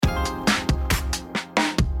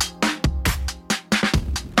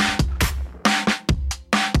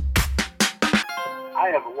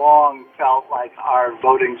have long felt like our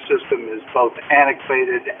voting system is both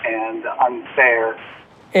antiquated and unfair.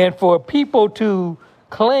 And for people to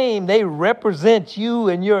claim they represent you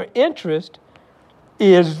and your interest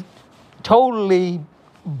is totally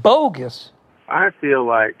bogus. I feel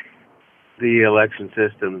like the election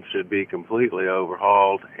system should be completely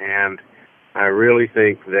overhauled, and I really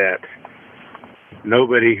think that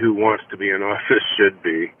nobody who wants to be in office should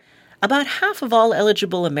be. About half of all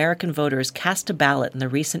eligible American voters cast a ballot in the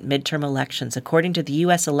recent midterm elections, according to the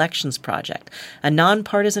U.S. Elections Project, a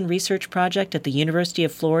nonpartisan research project at the University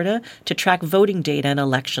of Florida to track voting data and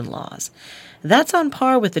election laws. That's on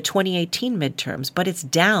par with the 2018 midterms, but it's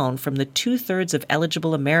down from the 2/3 of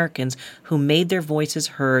eligible Americans who made their voices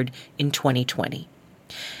heard in 2020.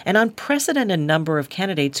 An unprecedented number of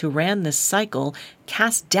candidates who ran this cycle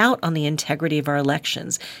cast doubt on the integrity of our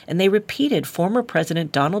elections, and they repeated former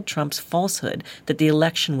President Donald Trump's falsehood that the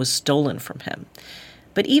election was stolen from him.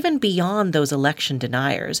 But even beyond those election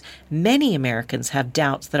deniers, many Americans have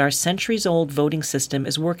doubts that our centuries-old voting system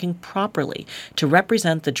is working properly to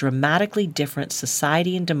represent the dramatically different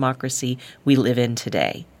society and democracy we live in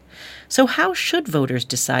today. So how should voters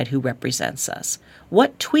decide who represents us?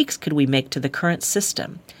 What tweaks could we make to the current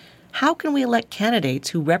system? How can we elect candidates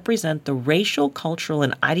who represent the racial, cultural,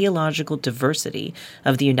 and ideological diversity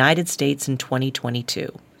of the United States in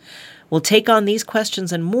 2022? We'll take on these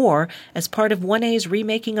questions and more as part of 1A's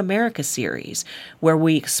Remaking America series, where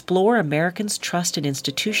we explore Americans' trust in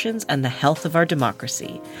institutions and the health of our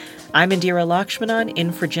democracy. I'm Indira Lakshmanan,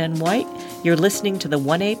 in for Jen White. You're listening to the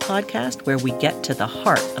 1A podcast, where we get to the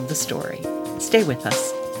heart of the story. Stay with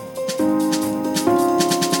us.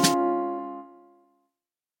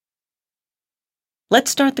 Let's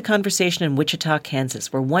start the conversation in Wichita,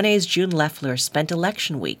 Kansas, where 1A's June Leffler spent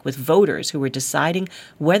election week with voters who were deciding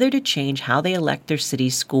whether to change how they elect their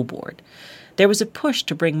city's school board. There was a push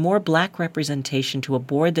to bring more black representation to a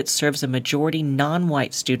board that serves a majority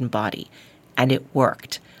non-white student body, and it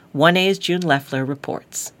worked. 1A's June Leffler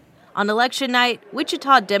reports. On election night,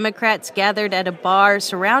 Wichita Democrats gathered at a bar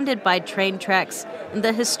surrounded by train tracks in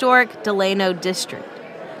the historic Delano district.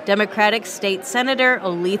 Democratic State Senator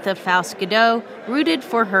Oletha Faust-Godot rooted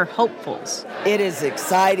for her hopefuls. It is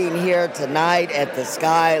exciting here tonight at the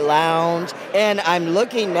Sky Lounge, and I'm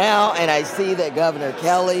looking now and I see that Governor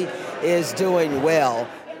Kelly is doing well.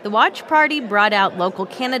 The watch party brought out local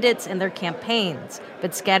candidates and their campaigns,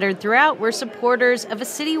 but scattered throughout were supporters of a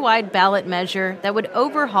citywide ballot measure that would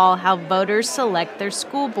overhaul how voters select their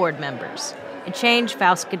school board members. A change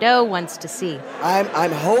Faust-Godot wants to see.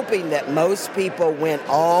 I'm hoping that most people went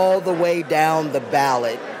all the way down the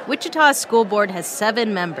ballot. Wichita's school board has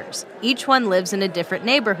 7 members. Each one lives in a different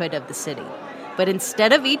neighborhood of the city. But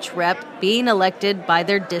instead of each rep being elected by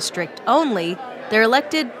their district only, they're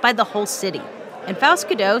elected by the whole city. And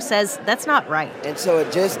Faust-Godot says that's not right. And so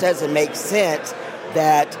it just doesn't make sense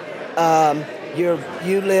that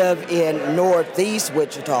you live in northeast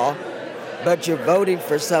Wichita, but you're voting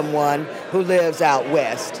for someone who lives out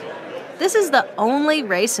west. This is the only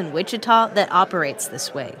race in Wichita that operates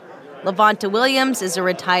this way. Lavonta Williams is a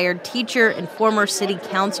retired teacher and former city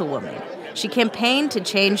councilwoman. She campaigned to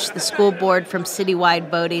change the school board from citywide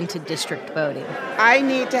voting to district voting. I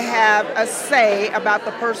need to have a say about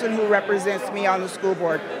the person who represents me on the school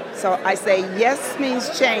board. So I say yes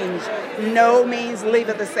means change, no means leave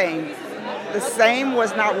it the same. The same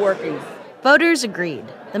was not working. Voters agreed.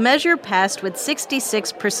 The measure passed with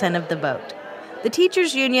 66% of the vote. The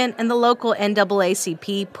teachers' union and the local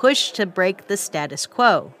NAACP pushed to break the status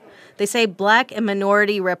quo. They say black and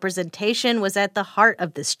minority representation was at the heart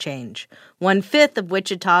of this change. 1/5 of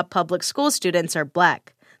Wichita public school students are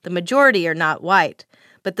black. The majority are not white.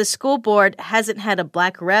 But the school board hasn't had a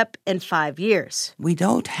black rep in 5 years. We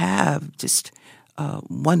don't have just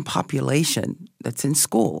one population that's in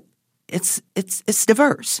school. It's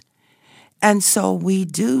diverse. And so we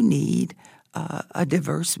do need a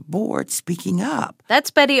diverse board speaking up. That's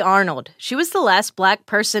Betty Arnold. She was the last black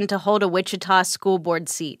person to hold a Wichita school board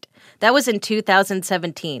seat. That was in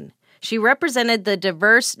 2017. She represented the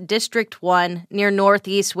diverse District 1 near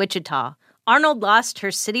northeast Wichita. Arnold lost her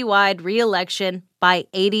citywide re-election by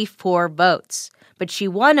 84 votes, but she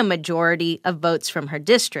won a majority of votes from her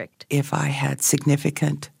district. If I had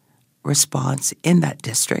significant response in that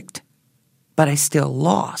district, but I still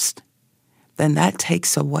lost, then that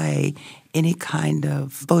takes away any kind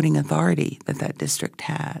of voting authority that district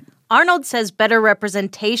had. Arnold says better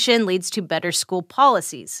representation leads to better school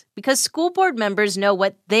policies because school board members know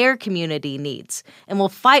what their community needs and will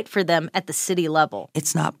fight for them at the city level.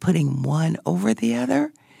 It's not putting one over the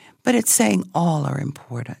other, but it's saying all are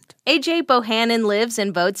important. A.J. Bohannon lives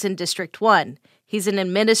and votes in District 1. He's an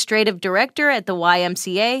administrative director at the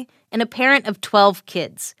YMCA and a parent of 12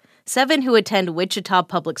 kids, 7 who attend Wichita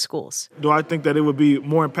Public Schools. Do I think that it would be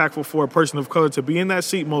more impactful for a person of color to be in that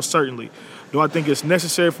seat? Most certainly. Do I think it's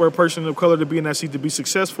necessary for a person of color to be in that seat to be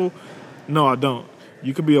successful? No, I don't.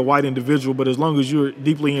 You could be a white individual, but as long as you're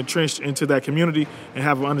deeply entrenched into that community and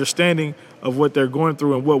have an understanding of what they're going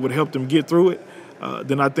through and what would help them get through it,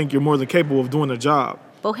 then I think you're more than capable of doing the job.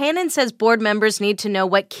 Bohannon says board members need to know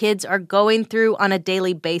what kids are going through on a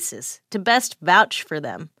daily basis to best vouch for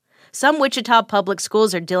them. Some Wichita public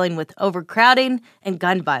schools are dealing with overcrowding and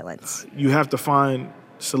gun violence. You have to find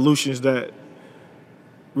solutions that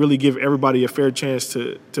really give everybody a fair chance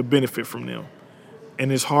to benefit from them.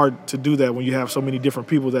 And it's hard to do that when you have so many different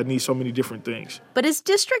people that need so many different things. But is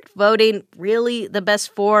district voting really the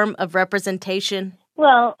best form of representation?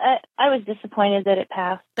 Well, I was disappointed that it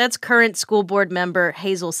passed. That's current school board member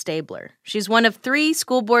Hazel Stabler. She's one of 3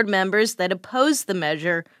 school board members that opposed the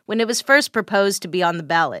measure when it was first proposed to be on the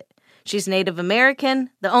ballot. She's Native American,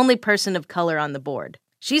 the only person of color on the board.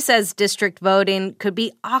 She says district voting could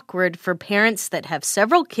be awkward for parents that have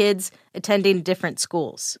several kids attending different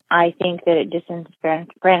schools. I think that it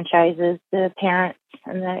disenfranchises the parents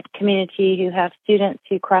and the community who have students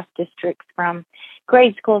who cross districts from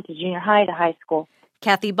grade school to junior high to high school.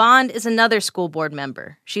 Kathy Bond is another school board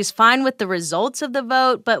member. She's fine with the results of the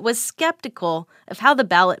vote, but was skeptical of how the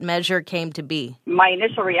ballot measure came to be. My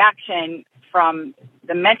initial reaction from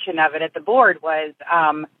the mention of it at the board was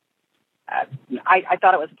I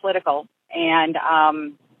thought it was political, and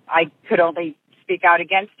I could only speak out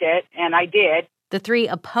against it, and I did. The 3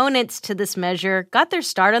 opponents to this measure got their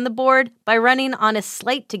start on the board by running on a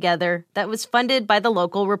slate together that was funded by the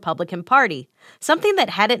local Republican Party, something that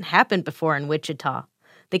hadn't happened before in Wichita.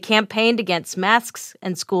 They campaigned against masks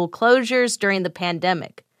and school closures during the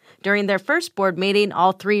pandemic. During their first board meeting,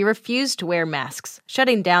 all 3 refused to wear masks,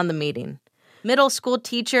 shutting down the meeting. Middle school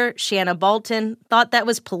teacher Shanna Bolton thought that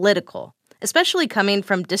was political, especially coming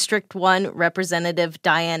from District 1 Representative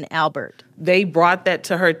Diane Albert. They brought that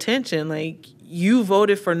to her attention, like, you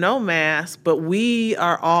voted for no mask, but we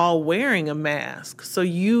are all wearing a mask. So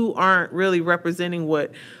you aren't really representing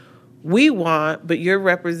what we want, but you're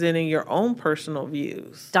representing your own personal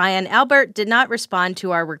views. Diane Albert did not respond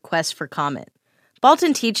to our request for comment.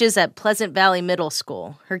 Bolton teaches at Pleasant Valley Middle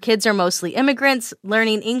School. Her kids are mostly immigrants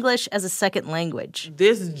learning English as a second language.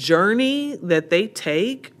 This journey that they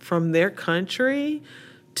take from their country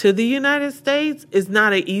to the United States is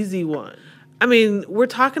not an easy one. I mean, we're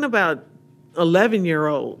talking about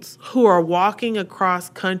 11-year-olds who are walking across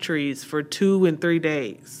countries for 2 and 3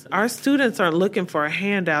 days. Our students aren't looking for a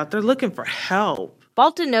handout. They're looking for help.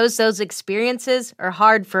 Bolton knows those experiences are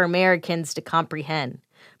hard for Americans to comprehend.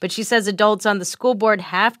 But she says adults on the school board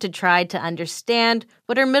have to try to understand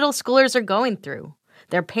what her middle schoolers are going through.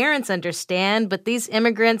 Their parents understand, but these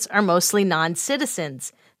immigrants are mostly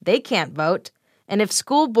non-citizens. They can't vote. And if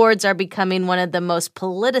school boards are becoming one of the most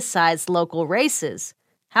politicized local races,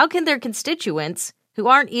 how can their constituents, who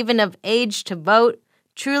aren't even of age to vote,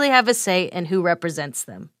 truly have a say in who represents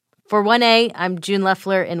them? For 1A, I'm June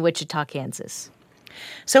Leffler in Wichita, Kansas.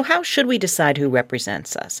 So how should we decide who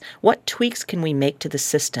represents us? What tweaks can we make to the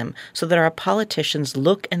system so that our politicians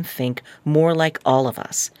look and think more like all of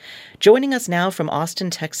us? Joining us now from Austin,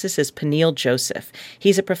 Texas is Peniel Joseph.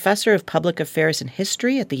 He's a professor of public affairs and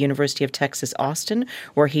history at the University of Texas, Austin,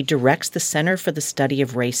 where he directs the Center for the Study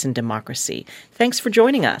of Race and Democracy. Thanks for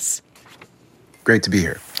joining us. Great to be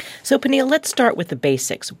here. So, Peniel, let's start with the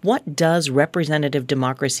basics. What does representative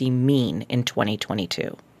democracy mean in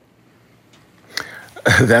 2022?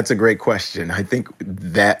 That's a great question. I think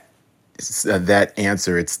that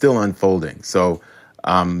answer, it's still unfolding. So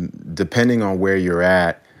depending on where you're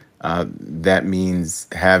at, that means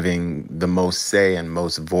having the most say and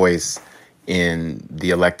most voice in the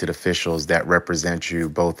elected officials that represent you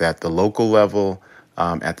both at the local level,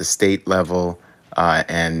 at the state level,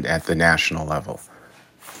 and at the national level.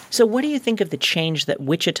 So what do you think of the change that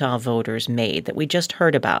Wichita voters made that we just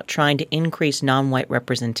heard about, trying to increase non-white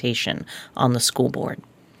representation on the school board?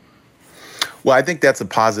 Well, I think that's a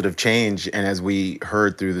positive change. And as we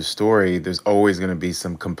heard through the story, there's always going to be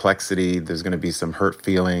some complexity. There's going to be some hurt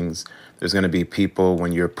feelings. There's going to be people,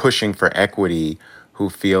 when you're pushing for equity, who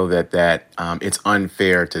feel that it's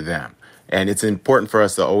unfair to them. And it's important for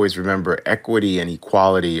us to always remember equity and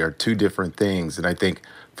equality are 2 different things. And I think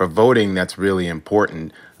for voting, that's really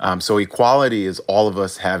important. So equality is all of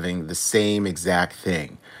us having the same exact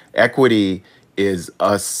thing. Equity is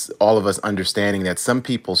all of us understanding that some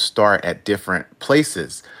people start at different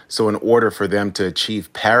places. So in order for them to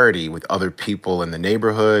achieve parity with other people in the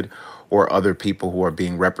neighborhood or other people who are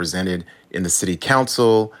being represented in the city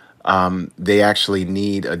council, they actually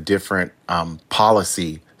need a different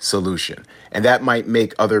policy solution. And that might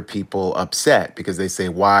make other people upset because they say,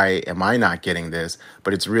 why am I not getting this?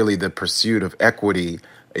 But it's really the pursuit of equity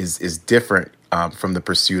is different from the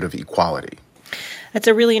pursuit of equality. That's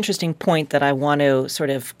a really interesting point that I want to sort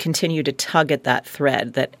of continue to tug at that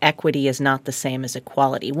thread, that equity is not the same as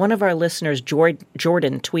equality. One of our listeners, Jordan,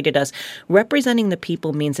 tweeted us, representing the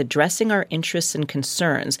people means addressing our interests and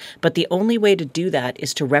concerns, but the only way to do that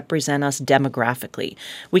is to represent us demographically.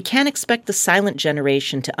 We can't expect the silent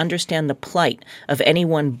generation to understand the plight of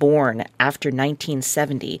anyone born after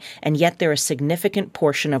 1970, and yet they're a significant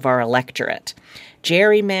portion of our electorate.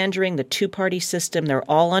 Gerrymandering, the two-party system, they're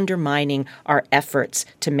all undermining our efforts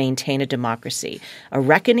to maintain a democracy. A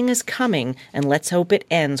reckoning is coming, and let's hope it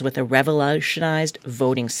ends with a revolutionized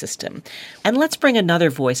voting system. And let's bring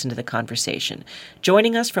another voice into the conversation.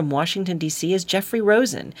 Joining us from Washington, D.C. is Jeffrey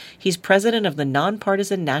Rosen. He's president of the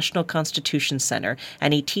Nonpartisan National Constitution Center,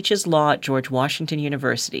 and he teaches law at George Washington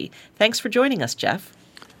University. Thanks for joining us, Jeff.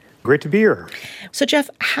 Great to be here. So, Jeff,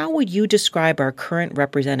 how would you describe our current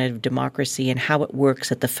representative democracy and how it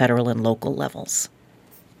works at the federal and local levels?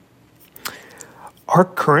 Our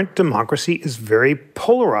current democracy is very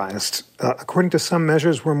polarized. According to some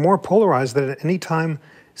measures, we're more polarized than at any time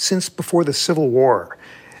since before the Civil War.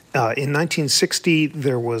 In 1960,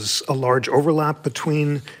 there was a large overlap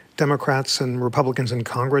between Democrats and Republicans in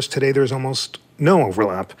Congress. Today, there's almost no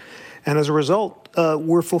overlap. And as a result,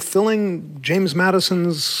 we're fulfilling James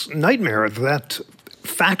Madison's nightmare that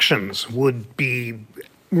factions would be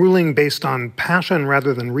ruling based on passion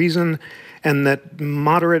rather than reason, and that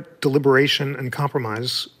moderate deliberation and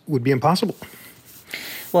compromise would be impossible.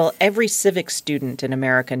 Well, every civic student in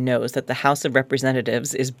America knows that the House of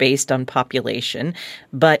Representatives is based on population,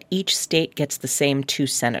 but each state gets the same 2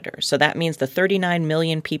 senators. So that means the 39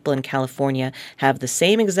 million people in California have the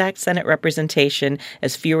same exact Senate representation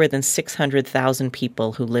as fewer than 600,000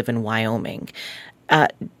 people who live in Wyoming.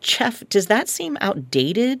 Jeff, does that seem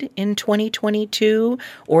outdated in 2022,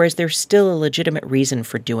 or is there still a legitimate reason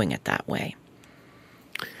for doing it that way?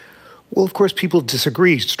 Well, of course, people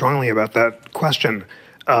disagree strongly about that question.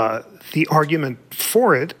 The argument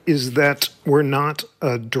for it is that we're not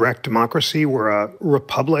a direct democracy. We're a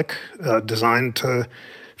republic designed to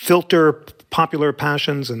filter popular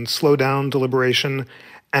passions and slow down deliberation,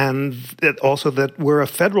 and also that we're a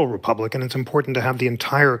federal republic, and it's important to have the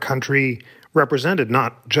entire country represented,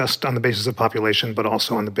 not just on the basis of population, but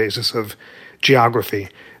also on the basis of geography.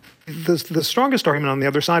 The strongest argument on the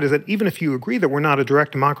other side is that even if you agree that we're not a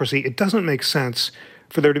direct democracy, it doesn't make sense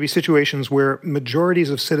for there to be situations where majorities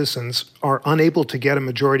of citizens are unable to get a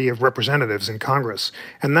majority of representatives in Congress.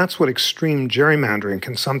 And that's what extreme gerrymandering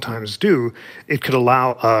can sometimes do. It could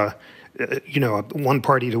allow one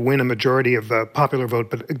party to win a majority of the popular vote,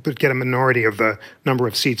 but get a minority of the number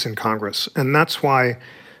of seats in Congress. And that's why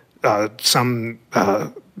some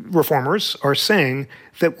reformers are saying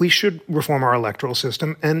that we should reform our electoral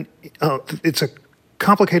system. And it's a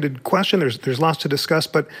complicated question. There's lots to discuss,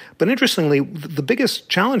 but interestingly, the biggest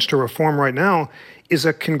challenge to reform right now is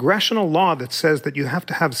a congressional law that says that you have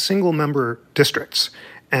to have single-member districts.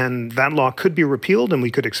 And that law could be repealed, and we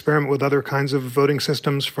could experiment with other kinds of voting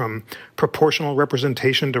systems, from proportional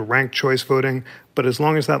representation to ranked choice voting. But as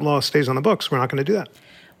long as that law stays on the books, we're not going to do that.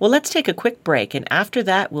 Well, let's take a quick break, and after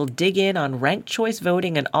that, we'll dig in on ranked choice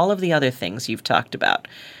voting and all of the other things you've talked about.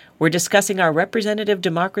 We're discussing our representative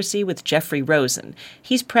democracy with Jeffrey Rosen.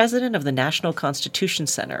 He's president of the National Constitution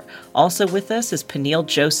Center. Also with us is Peniel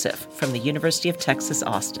Joseph from the University of Texas,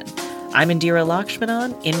 Austin. I'm Indira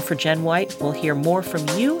Lakshmanan, in for Jen White. We'll hear more from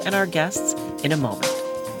you and our guests in a moment.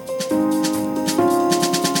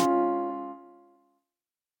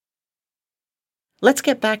 Let's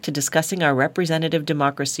get back to discussing our representative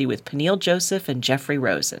democracy with Peniel Joseph and Jeffrey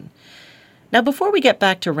Rosen. Now, before we get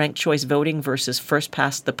back to ranked choice voting versus first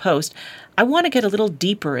past the post, I want to get a little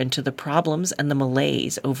deeper into the problems and the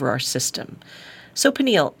malaise over our system. So,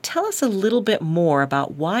 Peniel, tell us a little bit more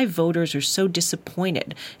about why voters are so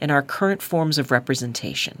disappointed in our current forms of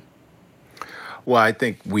representation. Well, I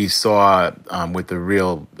think we saw with the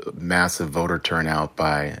real massive voter turnout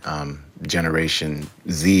by Generation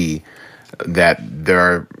Z that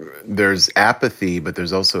there's apathy, but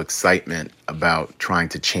there's also excitement about trying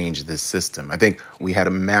to change this system. I think we had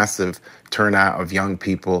a massive turnout of young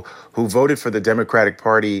people who voted for the Democratic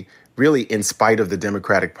Party really in spite of the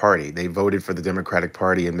Democratic Party. They voted for the Democratic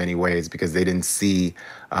Party in many ways because they didn't see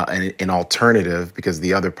an alternative, because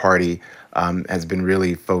the other party has been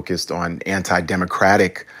really focused on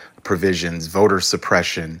anti-democratic provisions, voter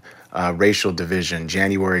suppression, racial division,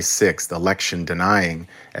 January 6th, election denying,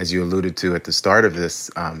 as you alluded to at the start of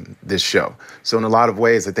this show. So in a lot of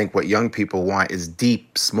ways, I think what young people want is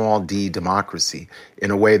deep, small d democracy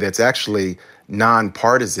in a way that's actually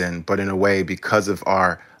nonpartisan, but in a way, because of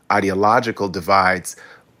our ideological divides,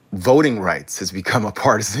 voting rights has become a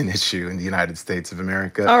partisan issue in the United States of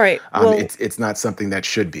America. All right. Well, it's not something that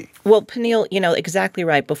should be. Well, Peniel, exactly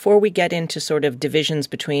right. Before we get into sort of divisions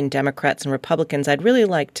between Democrats and Republicans, I'd really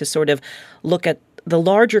like to sort of look at the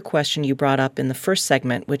larger question you brought up in the first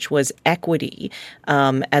segment, which was equity,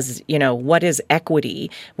 what is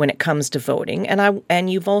equity when it comes to voting? And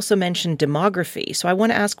you've also mentioned demography. So I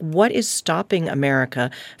want to ask, what is stopping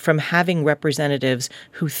America from having representatives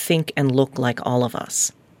who think and look like all of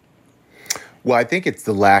us? Well, I think it's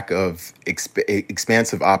the lack of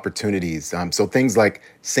expansive opportunities. So things like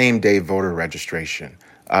same-day voter registration,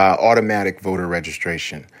 automatic voter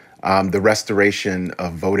registration, the restoration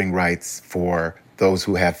of voting rights for those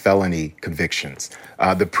who have felony convictions,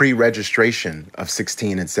 the pre-registration of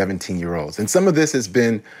 16 and 17-year-olds. And some of this has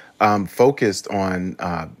been focused on,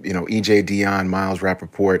 E.J. Dionne, Miles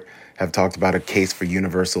Rappaport have talked about a case for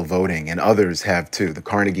universal voting, and others have too. The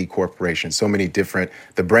Carnegie Corporation, so many different,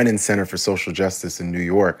 the Brennan Center for Social Justice in New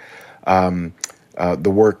York,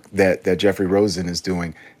 the work that Jeffrey Rosen is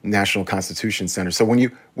doing, National Constitution Center. So when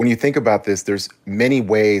you think about this, there's many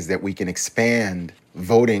ways that we can expand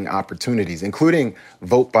voting opportunities, including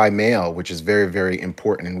vote by mail, which is very, very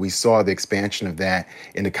important. And we saw the expansion of that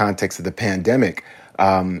in the context of the pandemic.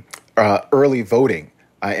 Early voting.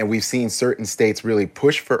 And we've seen certain states really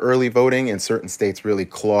push for early voting and certain states really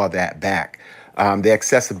claw that back. The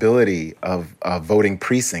accessibility of voting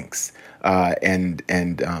precincts and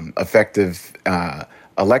effective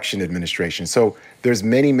election administration. So there's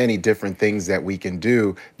many, many different things that we can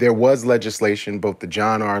do. There was legislation, both the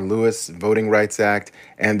John R. Lewis Voting Rights Act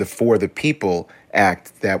and the For the People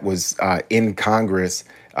Act that was in Congress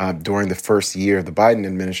during the first year of the Biden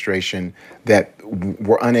administration that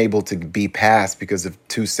were unable to be passed because of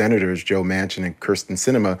two senators, Joe Manchin and Kyrsten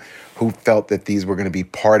Sinema, who felt that these were going to be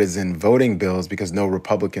partisan voting bills because no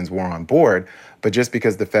Republicans were on board. But just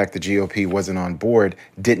because the fact the GOP wasn't on board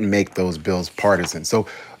didn't make those bills partisan. So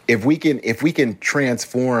if we can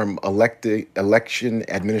transform election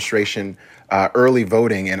administration, early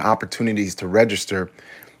voting, and opportunities to register,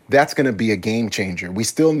 that's going to be a game changer. We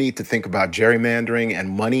still need to think about gerrymandering and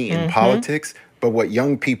money in politics, but what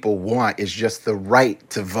young people want is just the right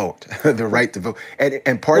to vote, the right to vote.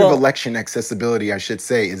 And part of election accessibility, I should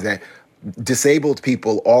say, is that disabled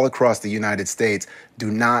people all across the United States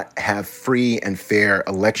do not have free and fair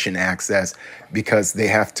election access because they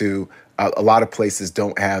have to. A lot of places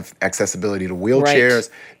don't have accessibility to wheelchairs. Right.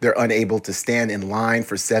 They're unable to stand in line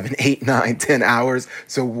for 7, 8, 9, 10 hours.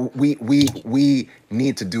 So we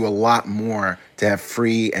need to do a lot more to have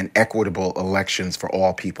free and equitable elections for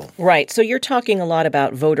all people. Right. So you're talking a lot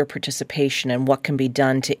about voter participation and what can be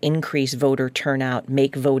done to increase voter turnout,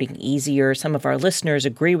 make voting easier. Some of our listeners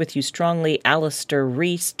agree with you strongly. Alistair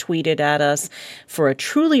Reese tweeted at us, for a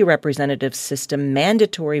truly representative system,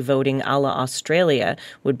 mandatory voting a la Australia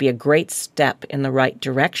would be a great step in the right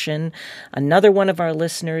direction. Another one of our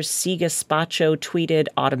listeners, Siga Spacho, tweeted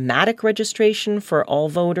automatic registration for all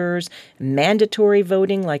voters, mandatory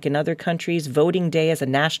voting like in other countries, voting day as a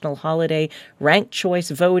national holiday, ranked choice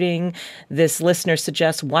voting. This listener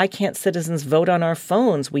suggests, why can't citizens vote on our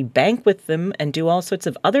phones? We bank with them and do all sorts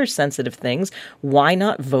of other sensitive things. Why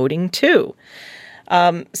not voting too?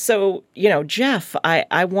 So, Jeff,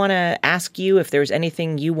 I want to ask you if there's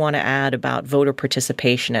anything you want to add about voter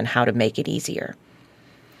participation and how to make it easier.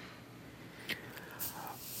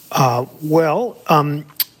 I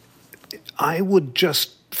would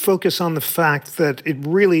just focus on the fact that it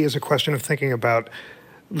really is a question of thinking about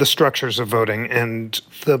the structures of voting, and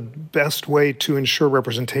the best way to ensure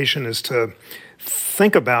representation is to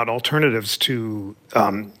think about alternatives to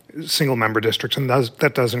single-member districts, and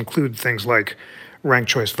that does include things like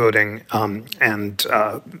ranked choice voting and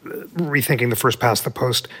rethinking the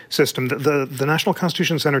first-past-the-post system. The National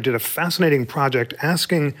Constitution Center did a fascinating project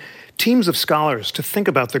asking teams of scholars to think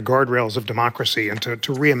about the guardrails of democracy and to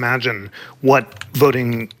reimagine what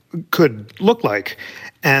voting could look like.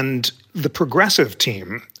 And the progressive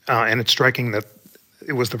team, and it's striking that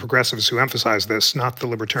it was the progressives who emphasized this, not the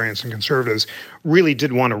libertarians and conservatives, really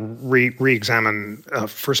did want to re-examine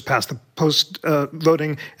first-past-the-post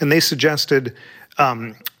voting, and they suggested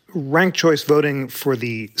ranked choice voting for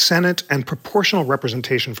the Senate and proportional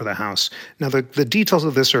representation for the House. Now, the details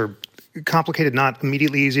of this are complicated, not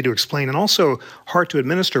immediately easy to explain, and also hard to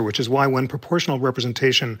administer, which is why when proportional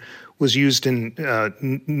representation was used in,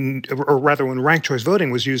 or rather when ranked choice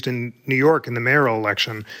voting was used in New York in the mayoral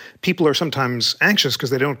election, people are sometimes anxious because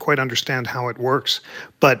they don't quite understand how it works.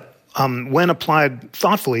 But when applied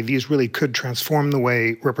thoughtfully, these really could transform the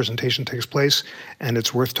way representation takes place, and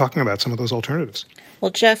it's worth talking about some of those alternatives. Well,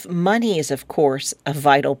 Jeff, money is, of course, a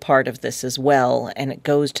vital part of this as well, and it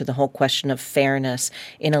goes to the whole question of fairness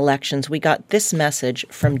in elections. We got this message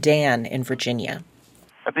from Dan in Virginia.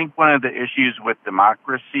 I think one of the issues with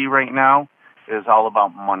democracy right now is all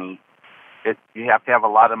about money. You have to have a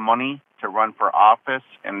lot of money to run for office,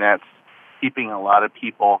 and that's keeping a lot of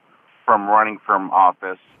people from running from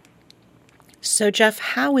office. So, Jeff,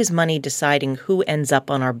 how is money deciding who ends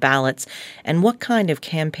up on our ballots, and what kind of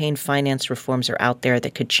campaign finance reforms are out there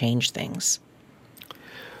that could change things?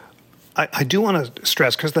 I do want to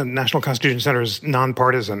stress, because the National Constitution Center is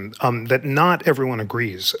nonpartisan, that not everyone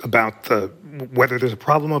agrees about whether there's a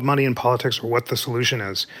problem of money in politics or what the solution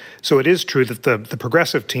is. So it is true that the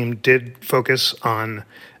progressive team did focus on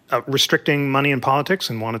restricting money in politics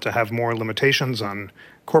and wanted to have more limitations on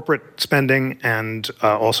corporate spending and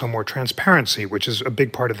also more transparency, which is a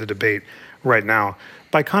big part of the debate right now.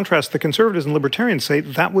 By contrast, the conservatives and libertarians say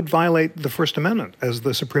that would violate the First Amendment, as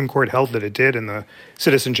the Supreme Court held that it did in the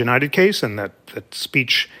Citizens United case, and that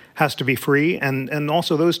speech has to be free. And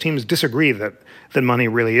also those teams disagree that money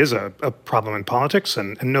really is a problem in politics,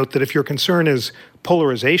 and note that if your concern is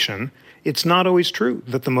polarization, it's not always true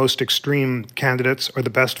that the most extreme candidates are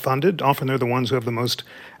the best funded. Often they're the ones who have the most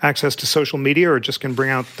access to social media or just can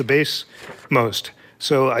bring out the base most.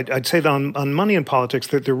 So I'd say that on money in politics,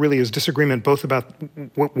 that there really is disagreement both about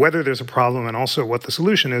whether there's a problem and also what the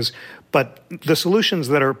solution is. But the solutions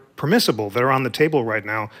that are permissible, that are on the table right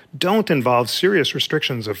now, don't involve serious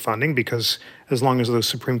restrictions of funding, because as long as those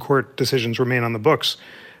Supreme Court decisions remain on the books,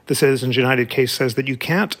 the Citizens United case says that you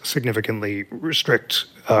can't significantly restrict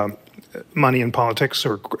money in politics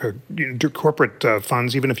or corporate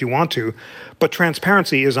funds, even if you want to. But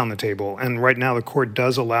transparency is on the table. And right now the court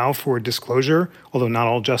does allow for disclosure, although not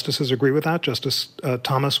all justices agree with that. Justice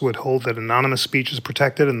Thomas would hold that anonymous speech is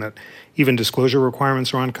protected and that even disclosure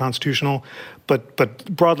requirements are unconstitutional.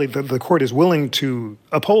 But broadly, the court is willing to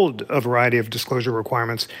uphold a variety of disclosure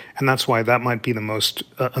requirements, and that's why that might be the most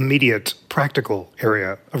immediate practical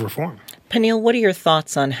area of reform. Peniel, what are your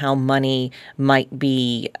thoughts on how money might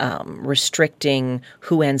be restricting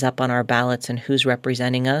who ends up on our ballots and who's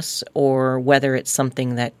representing us, or whether it's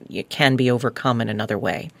something that can be overcome in another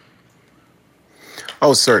way?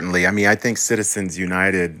 Oh, certainly. I mean, I think Citizens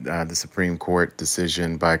United, the Supreme Court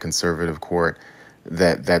decision by a conservative court,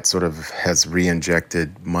 that sort of has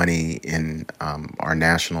re-injected money in our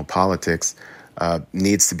national politics,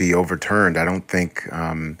 needs to be overturned. I don't think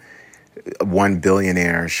one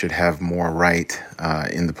billionaire should have more right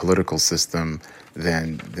in the political system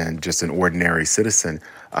than just an ordinary citizen.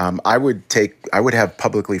 I would have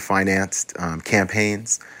publicly financed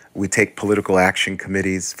campaigns. We take political action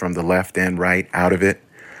committees from the left and right out of it.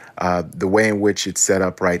 The way in which it's set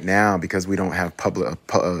up right now, because we don't have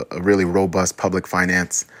a really robust public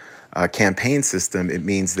finance campaign system, it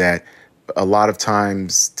means that a lot of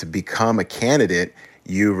times to become a candidate,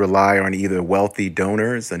 you rely on either wealthy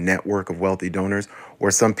donors, a network of wealthy donors,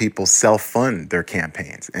 or some people self-fund their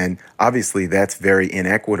campaigns. And obviously that's very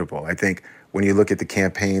inequitable. I think when you look at the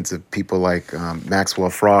campaigns of people like Maxwell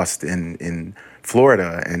Frost in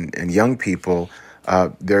Florida and young people,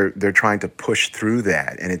 they're trying to push through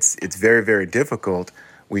that. And it's very, very difficult.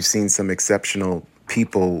 We've seen some exceptional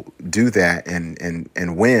people do that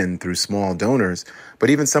and win through small donors. But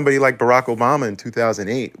even somebody like Barack Obama in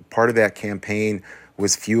 2008, part of that campaign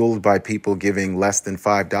was fueled by people giving less than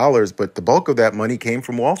 $5, but the bulk of that money came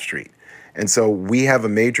from Wall Street. And so we have a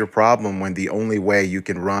major problem when the only way you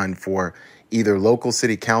can run for either local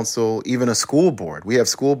city council, even a school board. We have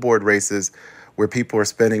school board races where people are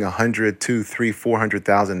spending $100,000, $200,000,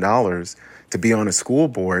 $300,000 to be on a school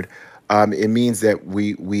board. It means that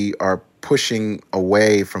we are pushing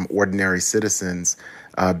away from ordinary citizens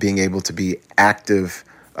being able to be active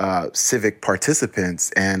civic participants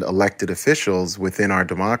and elected officials within our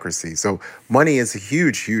democracy. So money is a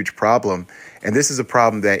huge, huge problem. And this is a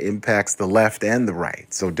problem that impacts the left and the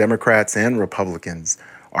right. So Democrats and Republicans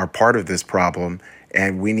are part of this problem.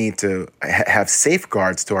 And we need to have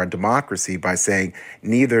safeguards to our democracy by saying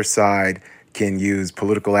neither side can use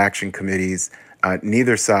political action committees.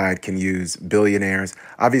 Neither side can use billionaires.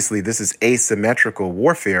 Obviously, this is asymmetrical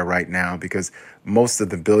warfare right now because most of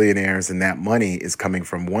the billionaires and that money is coming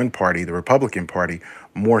from one party, the Republican Party,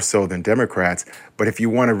 more so than Democrats. But if you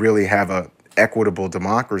want to really have equitable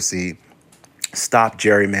democracy, stop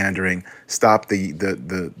gerrymandering, stop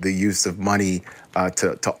the use of money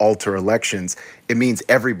to alter elections, it means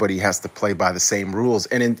everybody has to play by the same rules.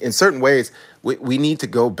 And in certain ways, we need to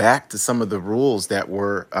go back to some of the rules that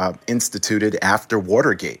were instituted after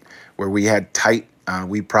Watergate, where we had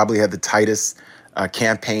we probably had the tightest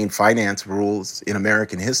campaign finance rules in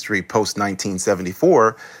American history post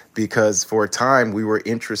 1974, because for a time we were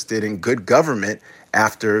interested in good government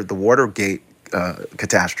after the Watergate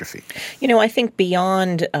catastrophe. I think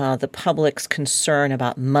beyond the public's concern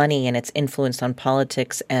about money and its influence on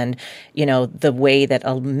politics and, the way that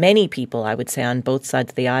many people, I would say, on both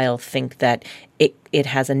sides of the aisle think that it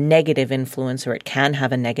has a negative influence, or it can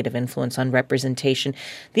have a negative influence on representation.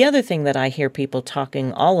 The other thing that I hear people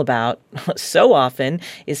talking all about so often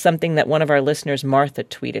is something that one of our listeners, Martha,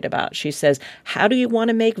 tweeted about. She says, how do you want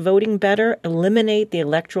to make voting better? Eliminate the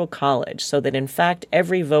Electoral College so that, in fact,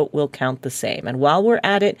 every vote will count the same. And while we're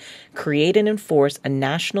at it, create and enforce a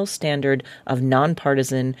national standard of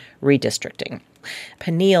nonpartisan redistricting.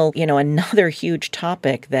 Peniel, another huge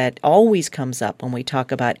topic that always comes up when we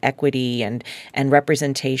talk about equity and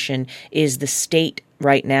representation is the state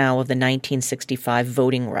right now of the 1965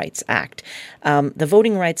 Voting Rights Act. The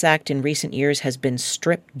Voting Rights Act in recent years has been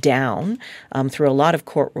stripped down through a lot of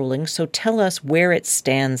court rulings. So tell us where it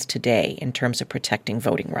stands today in terms of protecting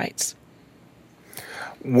voting rights.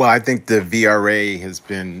 Well, I think the VRA has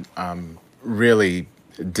been really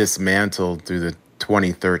dismantled through the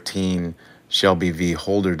 2013 Shelby v.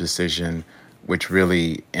 Holder decision, which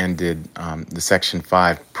really ended the Section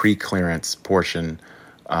 5 pre-clearance portion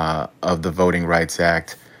of the Voting Rights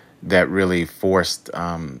Act that really forced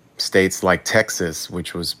states like Texas,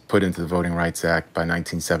 which was put into the Voting Rights Act by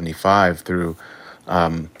 1975 through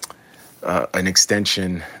an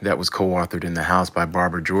extension that was co-authored in the House by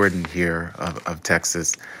Barbara Jordan here of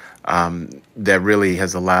Texas, that really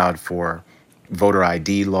has allowed for voter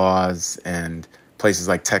ID laws, and places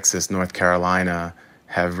like Texas, North Carolina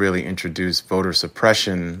have really introduced voter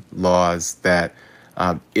suppression laws that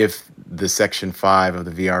if the Section 5 of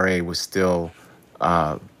the VRA was still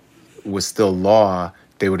law,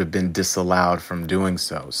 they would have been disallowed from doing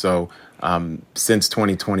so. So since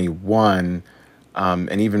 2021,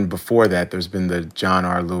 and even before that, there's been the John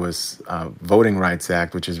R. Lewis Voting Rights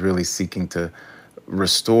Act, which is really seeking to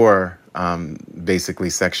restore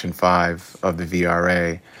basically Section 5 of the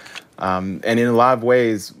VRA. And in a lot of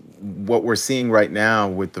ways, what we're seeing right now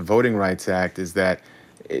with the Voting Rights Act is that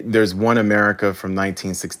there's one America from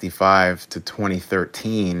 1965 to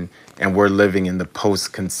 2013, and we're living in the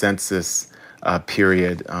post-consensus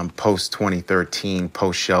period, post-2013,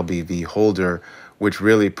 post-Shelby v. Holder, which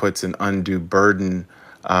really puts an undue burden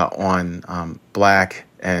on Black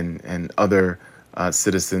and other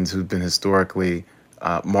citizens who've been historically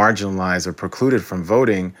marginalized or precluded from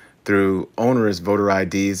voting through onerous voter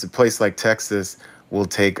IDs. A place like Texas will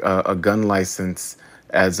take a gun license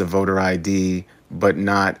as a voter ID, but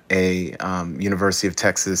not a University of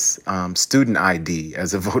Texas student ID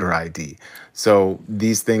as a voter ID. So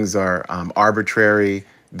these things are arbitrary.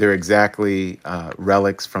 They're exactly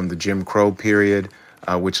relics from the Jim Crow period,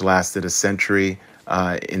 which lasted a century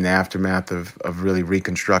in the aftermath of really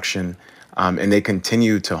Reconstruction. And they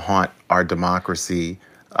continue to haunt our democracy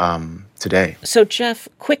today. So, Jeff,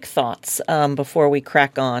 quick thoughts before we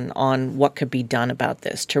crack on what could be done about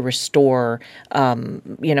this to restore,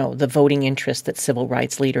 the voting interest that civil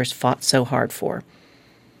rights leaders fought so hard for.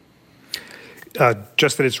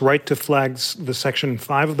 Just that it's right to flag the Section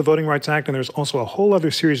 5 of the Voting Rights Act, and there's also a whole other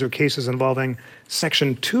series of cases involving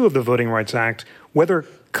Section 2 of the Voting Rights Act, whether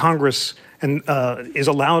Congress is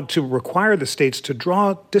allowed to require the states to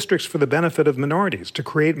draw districts for the benefit of minorities, to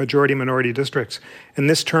create majority-minority districts. In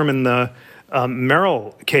this term, in the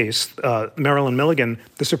Merrill case, Merrill and Milligan,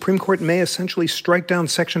 the Supreme Court may essentially strike down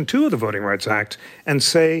Section 2 of the Voting Rights Act and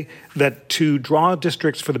say that to draw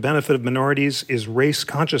districts for the benefit of minorities is race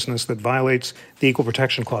consciousness that violates the Equal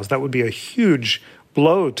Protection Clause. That would be a huge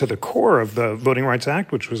blow to the core of the Voting Rights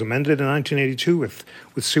Act, which was amended in 1982 with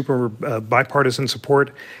super bipartisan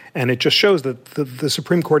support. And it just shows that the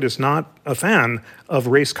Supreme Court is not a fan of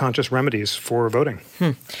race-conscious remedies for voting.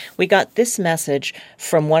 We got this message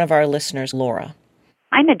from one of our listeners, Laura.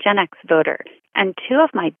 I'm a Gen X voter, and two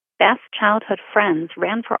of my best childhood friends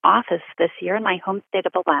ran for office this year in my home state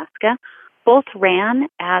of Alaska. Both ran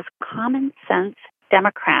as common sense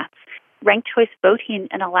Democrats. Ranked choice voting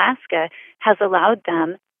in Alaska has allowed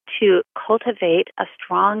them to cultivate a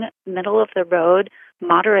strong middle-of-the-road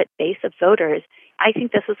moderate base of voters, I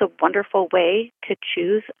think this is a wonderful way to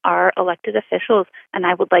choose our elected officials, and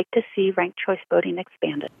I would like to see ranked choice voting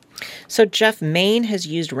expanded. So, Jeff, Maine has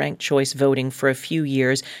used ranked choice voting for a few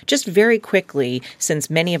years. Just very quickly,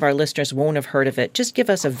 since many of our listeners won't have heard of it, just give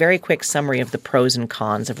us a very quick summary of the pros and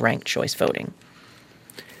cons of ranked choice voting.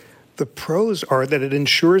 The pros are that it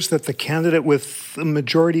ensures that the candidate with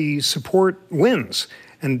majority support wins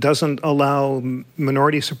and doesn't allow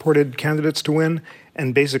minority-supported candidates to win.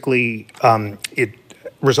 And basically, it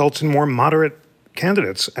results in more moderate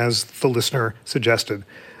candidates, as the listener suggested.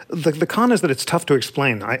 The con is that it's tough to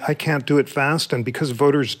explain. I can't do it fast, and because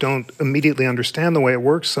voters don't immediately understand the way it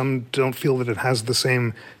works, some don't feel that it has the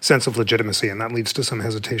same sense of legitimacy, and that leads to some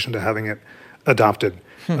hesitation to having it adopted.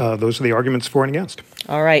 Those are the arguments for and against.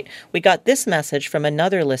 All right. We got this message from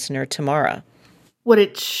another listener, Tamara. What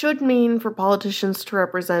it should mean for politicians to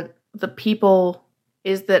represent the people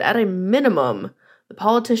is that at a minimum, the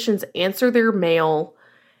politicians answer their mail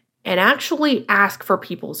and actually ask for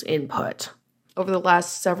people's input. Over the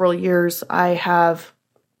last several years, I have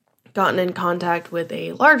gotten in contact with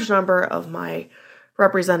a large number of my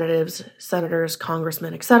representatives, senators,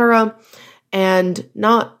 congressmen, etc., and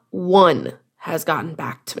not one has gotten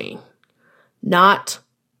back to me. Not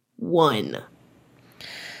one.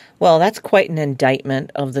 Well, that's quite an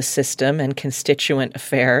indictment of the system and constituent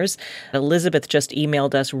affairs. Elizabeth just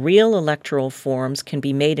emailed us, real electoral forms can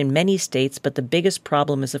be made in many states, but the biggest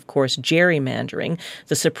problem is, of course, gerrymandering.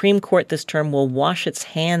 The Supreme Court this term will wash its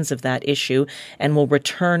hands of that issue and will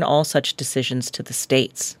return all such decisions to the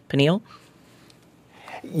states. Peniel?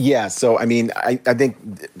 Yeah, so, I mean, I think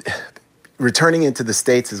returning into the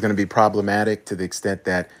states is going to be problematic to the extent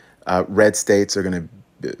that red states are going to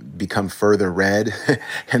become further red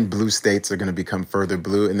and blue states are going to become further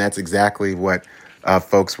blue. And that's exactly what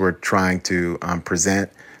folks were trying to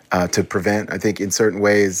prevent. I think in certain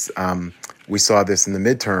ways, we saw this in the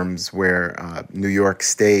midterms where New York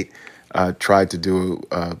State tried to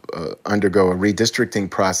undergo a redistricting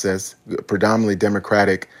process, predominantly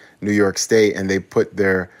Democratic New York State, and they put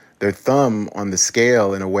their thumb on the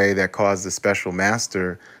scale in a way that caused the special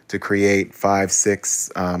master to create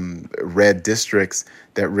 5-6 red districts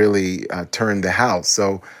that really turned the House.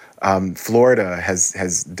 So Florida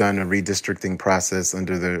has done a redistricting process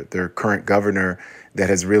under their current governor that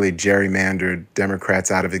has really gerrymandered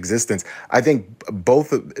Democrats out of existence. I think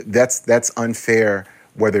that's unfair,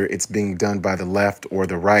 whether it's being done by the left or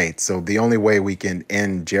the right. So the only way we can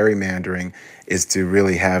end gerrymandering is to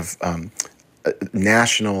really have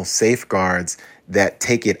national safeguards that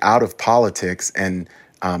take it out of politics and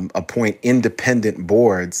appoint independent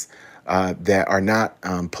boards that are not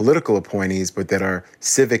political appointees, but that are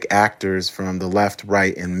civic actors from the left,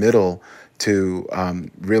 right, and middle to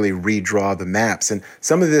really redraw the maps. And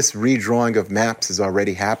some of this redrawing of maps is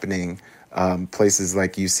already happening. Places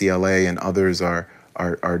like UCLA and others are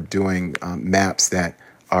doing maps that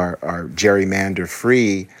are gerrymander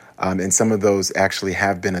free. And some of those actually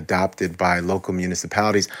have been adopted by local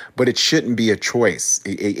municipalities, but it shouldn't be a choice.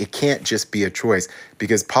 It can't just be a choice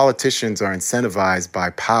because politicians are incentivized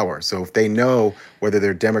by power. So if they know, whether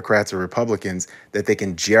they're Democrats or Republicans, that they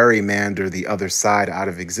can gerrymander the other side out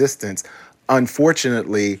of existence,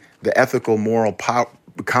 unfortunately, the ethical, moral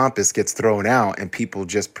compass gets thrown out and people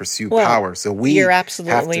just pursue power. So you're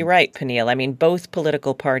absolutely right, Peniel. I mean, both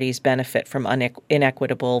political parties benefit from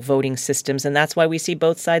inequitable voting systems, and that's why we see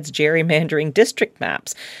both sides gerrymandering district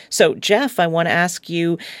maps. So, Jeff, I want to ask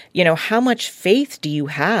you, how much faith do you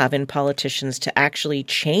have in politicians to actually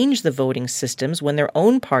change the voting systems when their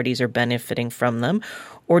own parties are benefiting from them?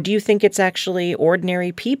 Or do you think it's actually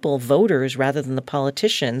ordinary people, voters, rather than the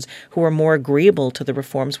politicians, who are more agreeable to the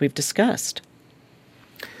reforms we've discussed?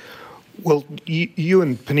 Well, you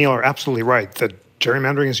and Peniel are absolutely right that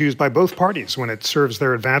gerrymandering is used by both parties when it serves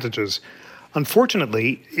their advantages.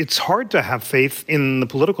 Unfortunately, it's hard to have faith in the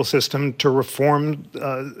political system to reform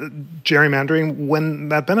gerrymandering when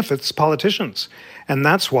that benefits politicians. And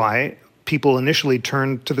that's why people initially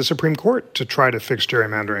turned to the Supreme Court to try to fix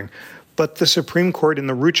gerrymandering. But the Supreme Court in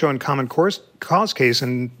the Rucho and Common Cause case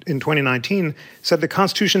in 2019 said the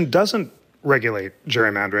Constitution doesn't regulate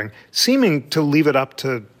gerrymandering, seeming to leave it up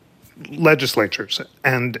to legislatures.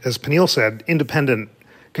 And as Peniel said, independent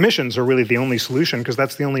commissions are really the only solution because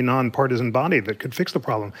that's the only nonpartisan body that could fix the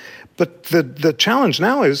problem. But the challenge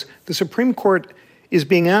now is the Supreme Court is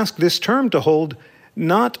being asked this term to hold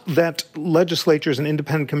not that legislatures and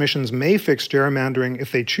independent commissions may fix gerrymandering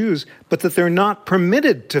if they choose, but that they're not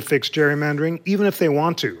permitted to fix gerrymandering even if they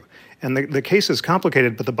want to. And the case is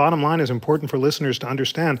complicated, but the bottom line is important for listeners to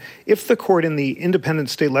understand. If the court in the independent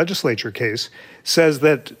state legislature case says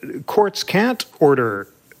that courts can't order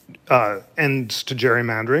ends to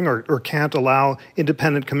gerrymandering or can't allow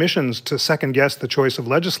independent commissions to second-guess the choice of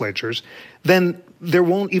legislatures, then there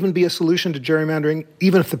won't even be a solution to gerrymandering,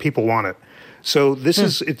 even if the people want it. So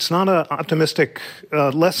it's not an optimistic,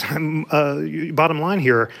 bottom line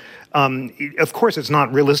here. Of course, it's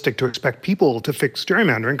not realistic to expect people to fix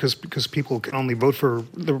gerrymandering because people can only vote for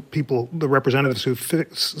the representatives who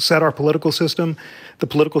set our political system. The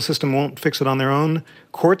political system won't fix it on their own.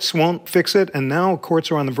 Courts won't fix it. And now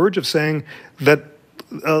courts are on the verge of saying that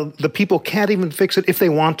the people can't even fix it if they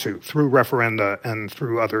want to through referenda and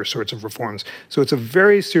through other sorts of reforms. So it's a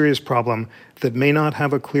very serious problem that may not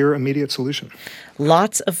have a clear, immediate solution.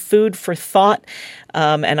 Lots of food for thought,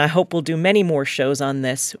 and I hope we'll do many more shows on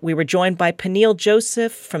this. We were joined by Peniel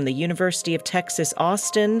Joseph from the University of Texas,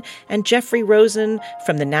 Austin, and Jeffrey Rosen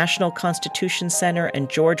from the National Constitution Center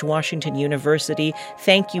and George Washington University.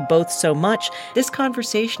 Thank you both so much. This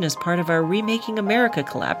conversation is part of our Remaking America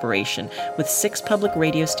collaboration with 6 public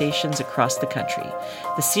radio stations across the country.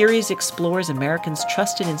 The series explores Americans'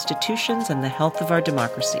 trusted institutions and the health of our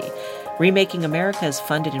democracy. Remaking America is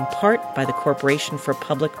funded in part by the Corporation for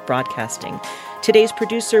Public Broadcasting. Today's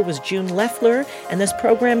producer was June Leffler, and this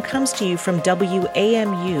program comes to you from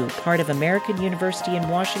WAMU, part of American University in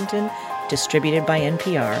Washington, distributed by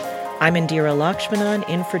NPR. I'm Indira Lakshmanan,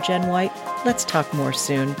 in for Jen White. Let's talk more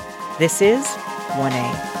soon. This is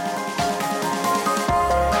 1A.